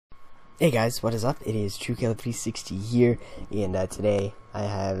Hey guys, what is up? It is TrueCaleb360 here, and today I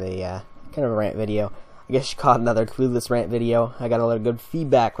have a kind of a rant video. I guess you call it another Clueless Rant video. I got a lot of good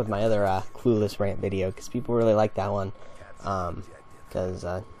feedback with my other Clueless Rant video because people really liked that one. Because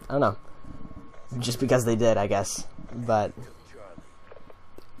I don't know, just because they did, I guess. But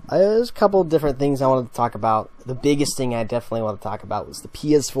there's a couple different things I wanted to talk about. The biggest thing I definitely want to talk about was the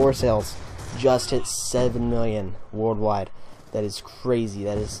PS4 sales just hit 7 million worldwide. That is crazy.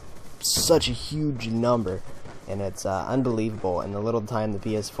 That is such a huge number, and it's unbelievable in the little time the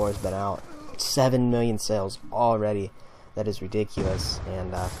PS4 has been out. 7 million sales already. That is ridiculous.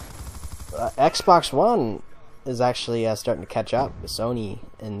 And Xbox One is actually starting to catch up with Sony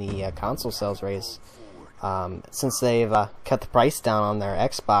in the console sales race, since they've cut the price down on their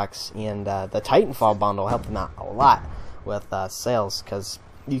Xbox, and the Titanfall bundle helped them out a lot with sales, because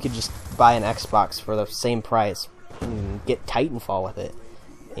you could just buy an Xbox for the same price and get Titanfall with it.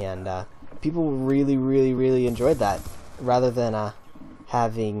 And people really enjoyed that, rather than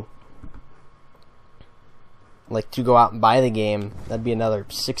having to go out and buy the game. That'd be another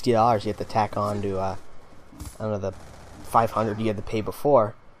 $60 you have to tack on to I don't know, the $500 you had to pay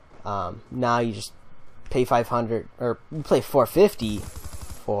before. Now you just pay $500, or you pay $450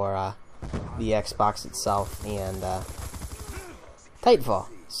 for the Xbox itself and Titanfall.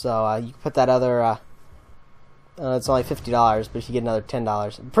 So you put that other it's only $50, but if you get another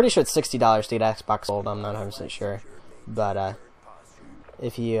 $10, I'm pretty sure it's $60 to get Xbox sold. I'm not 100% sure, but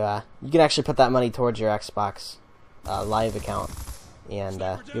if you you can actually put that money towards your Xbox Live account, and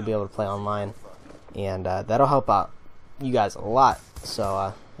you'll be able to play online, and that'll help out you guys a lot.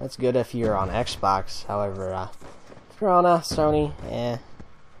 So that's good if you're on Xbox. However, if you're on Sony,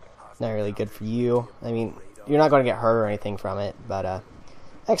 not really good for you. I mean, you're not going to get hurt or anything from it, but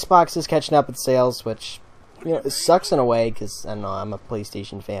Xbox is catching up with sales, which, you know, it sucks in a way, because I don't know, I'm a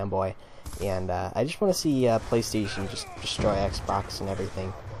PlayStation fanboy, and I just want to see PlayStation just destroy Xbox and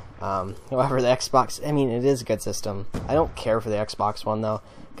everything. However, the Xbox, I mean, it is a good system. I don't care for the Xbox One though,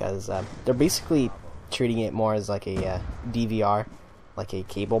 because they're basically treating it more as like a DVR, like a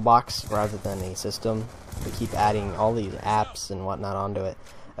cable box, rather than a system. They keep adding all these apps and whatnot onto it.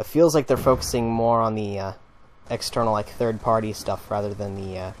 It feels like they're focusing more on the external, like third-party stuff, rather than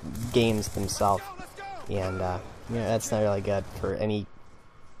the games themselves. And you know, that's not really good for any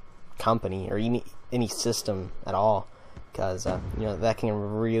company or any system at all, because you know, that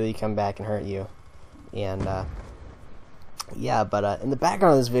can really come back and hurt you. And yeah, but in the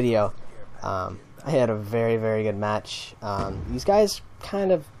background of this video, I had a very good match. These guys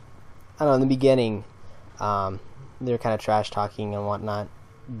kind of, I don't know, in the beginning they were kind of trash talking and whatnot,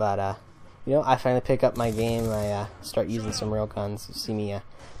 but you know, I finally pick up my game. I start using some real guns. You see me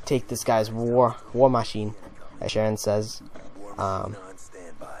take this guy's war machine, as Sharon says. But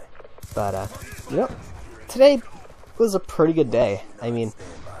you know, today was a pretty good day. I mean,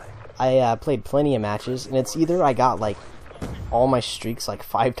 I played plenty of matches, and it's either I got like all my streaks like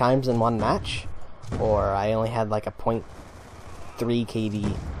 5 times in one match, or I only had like a .3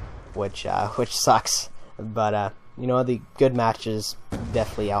 KD, which sucks. But you know, the good matches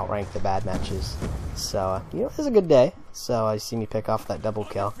definitely outrank the bad matches. So you know, it was a good day. So you see me pick off that double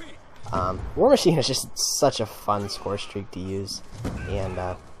kill. War Machine is just such a fun score streak to use, and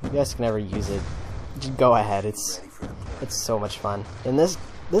you guys can never use it, just go ahead. It's so much fun. And this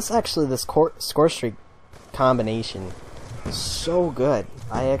score streak combination is so good.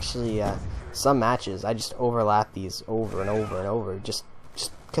 I actually some matches I just overlap these over and over, just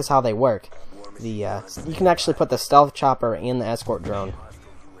because how they work. You can actually put the stealth chopper and the escort drone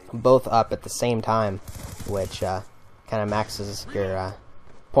both up at the same time, which kind of maxes your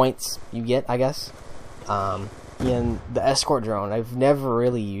points you get, I guess. And the escort drone, I've never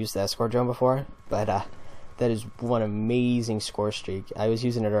really used the escort drone before, but that is one amazing score streak. I was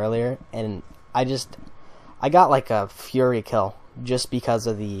using it earlier, and I got like a fury kill just because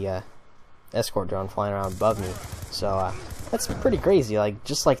of the escort drone flying around above me. So that's pretty crazy. Like,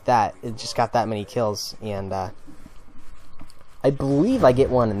 just like that, it just got that many kills. And I believe I get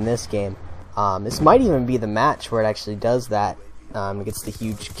one in this game. This might even be the match where it actually does that. It gets the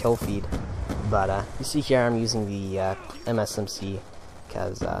huge kill feed. But you see here, I'm using the MSMC,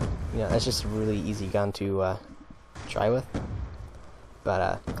 because you know, that's just a really easy gun to try with.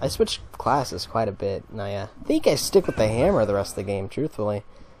 But I switched classes quite a bit, and I think I stick with the hammer the rest of the game. Truthfully,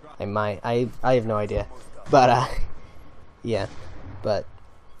 I might. I have no idea. But yeah. But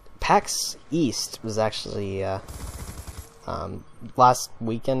PAX East was actually last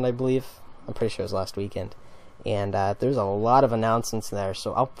weekend, I believe. I'm pretty sure it was last weekend. And there's a lot of announcements there,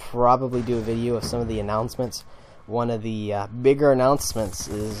 so I'll probably do a video of some of the announcements one of the bigger announcements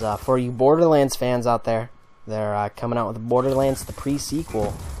is for you Borderlands fans out there. They're coming out with Borderlands, the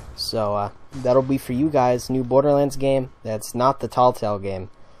pre-sequel. So that'll be for you guys. New Borderlands game. That's not the Telltale game,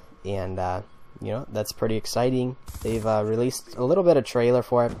 and you know, that's pretty exciting. They've released a little bit of trailer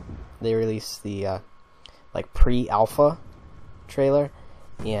for it. They released the like pre-alpha trailer,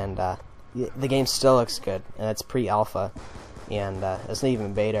 and the game still looks good, and it's pre-alpha, and it's not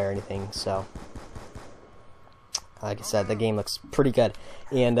even beta or anything. So like I said, the game looks pretty good,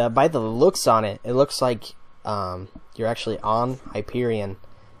 and by the looks on it, it looks like you're actually on Hyperion,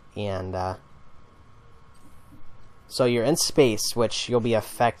 and so you're in space, which you'll be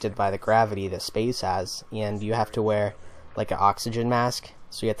affected by the gravity that space has, and you have to wear like an oxygen mask,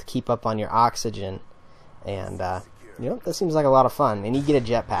 so you have to keep up on your oxygen, and you know, that seems like a lot of fun, and you get a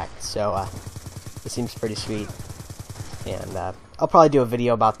jetpack, so it seems pretty sweet, and I'll probably do a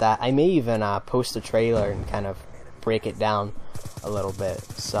video about that. I may even post a trailer and kind of break it down a little bit,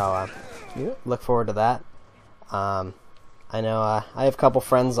 so yeah, look forward to that. I know I have a couple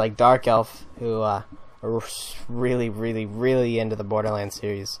friends like Dark Elf who are really into the Borderlands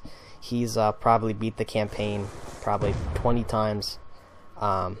series. He's probably beat the campaign probably 20 times.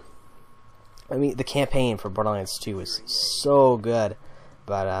 I mean, the campaign for Borderlands 2 is so good,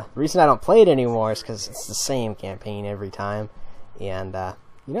 but the reason I don't play it anymore is because it's the same campaign every time, and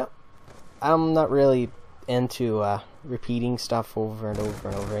you know, I'm not really into repeating stuff over and over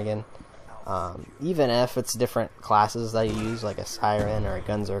and over again. Even if it's different classes that you use, like a Siren or a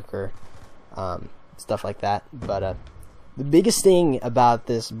Gunzerker, stuff like that. But the biggest thing about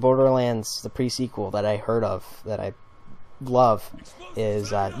this Borderlands, the pre-sequel that I heard of, that I love,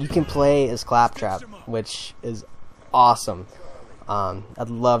 is you can play as Claptrap, which is awesome. I'd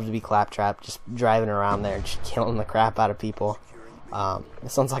love to be Claptrap, just driving around there, just killing the crap out of people.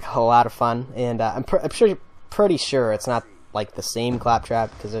 It sounds like a lot of fun, and I'm pretty sure it's not like the same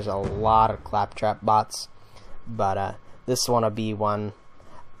Claptrap, because there's a lot of Claptrap bots, but this one will be one.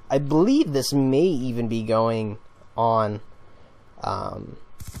 I believe this may even be going on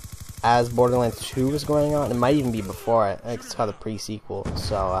as Borderlands 2 is going on. It might even be before it. It's called the pre-sequel,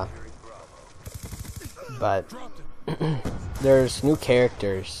 so but there's new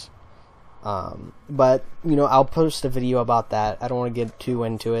characters, but you know, I'll post a video about that. I don't want to get too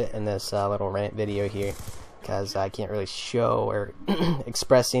into it in this little rant video here, because I can't really show or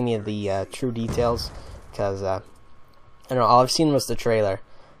express any of the true details, because I don't know, all I've seen was the trailer,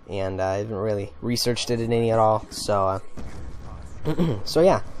 and I haven't really researched it in any at all, so so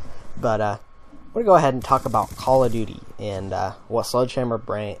yeah. But I'm going to go ahead and talk about Call of Duty and what Sledgehammer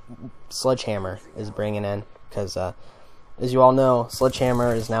is bringing in, because as you all know,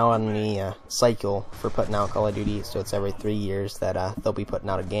 Sledgehammer is now on the cycle for putting out Call of Duty, so it's every 3 years that they'll be putting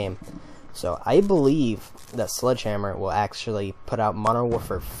out a game. So I believe that Sledgehammer will actually put out Modern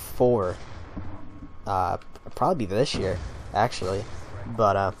Warfare 4, probably this year, actually.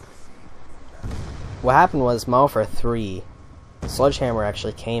 But what happened was Modern Warfare 3, Sledgehammer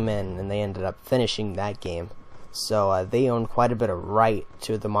actually came in and they ended up finishing that game. So they own quite a bit of right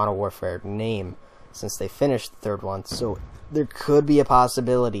to the Modern Warfare name since they finished the third one. So there could be a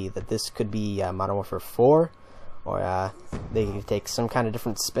possibility that this could be Modern Warfare 4, or they could take some kind of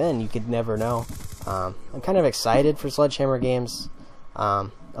different spin. You could never know. I'm kind of excited for Sledgehammer games. A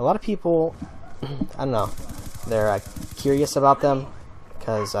lot of people, I don't know, they're curious about them,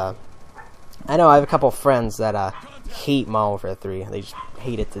 because I know I have a couple friends that hate Modern Warfare 3. They just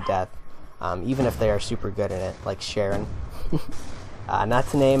hate it to death, even if they are super good at it, like Sharon. Not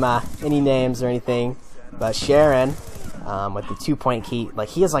to name any names or anything, but Sharon, with the 2-point key, like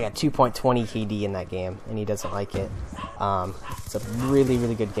he has like a 2.20 KD in that game, and he doesn't like it. It's a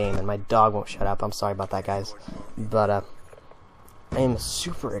really good game, and my dog won't shut up. I'm sorry about that, guys. But I am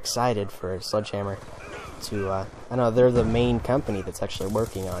super excited for Sledgehammer to, I know they're the main company that's actually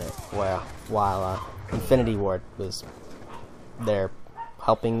working on it, while Infinity Ward was there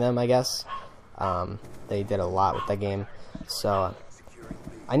helping them, I guess. They did a lot with that game. So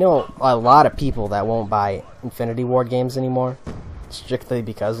I know a lot of people that won't buy Infinity Ward games anymore, strictly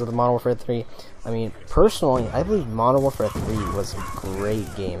because of the Modern Warfare 3. I mean, personally, I believe Modern Warfare 3 was a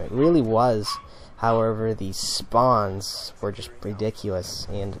great game. It really was. However, the spawns were just ridiculous,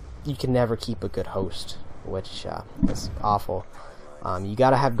 and you can never keep a good host, which is awful. You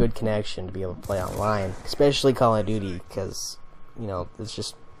gotta have good connection to be able to play online, especially Call of Duty, because, you know, it's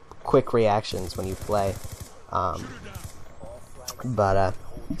just quick reactions when you play. But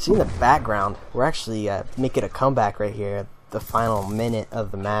see in the background, we're actually making a comeback right here, the final minute of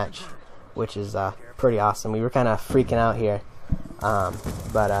the match, which is pretty awesome. We were kind of freaking out here,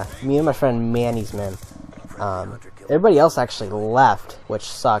 but me and my friend Manny's Man, Everybody else actually left, which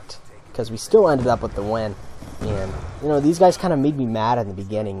sucked, because we still ended up with the win. And, you know, these guys kind of made me mad in the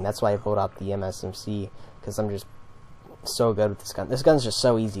beginning. That's why I voted out the MSMC, because I'm just so good with this gun. This gun's just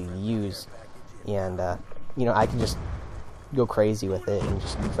so easy to use. And, you know, I can just go crazy with it and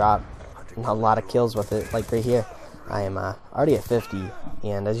just drop a lot of kills with it. Like right here, I am already at 50.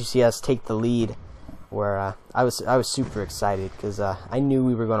 And as you see us take the lead, where I was super excited, because I knew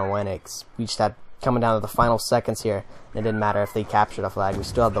we were going to win it. 'Cause we just had coming down to the final seconds here, and it didn't matter if they captured a flag, we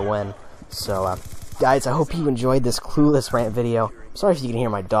still had the win. So guys, I hope you enjoyed this Clueless Rant video. Sorry if you can hear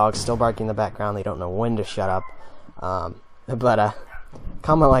my dogs still barking in the background. They don't know when to shut up. But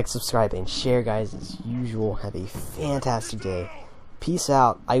comment, like, subscribe, and share, guys, as usual. Have a fantastic day. Peace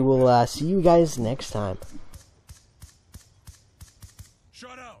out. I will see you guys next time.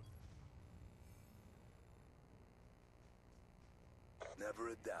 Shut out. Never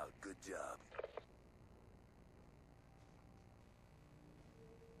a doubt. Good job.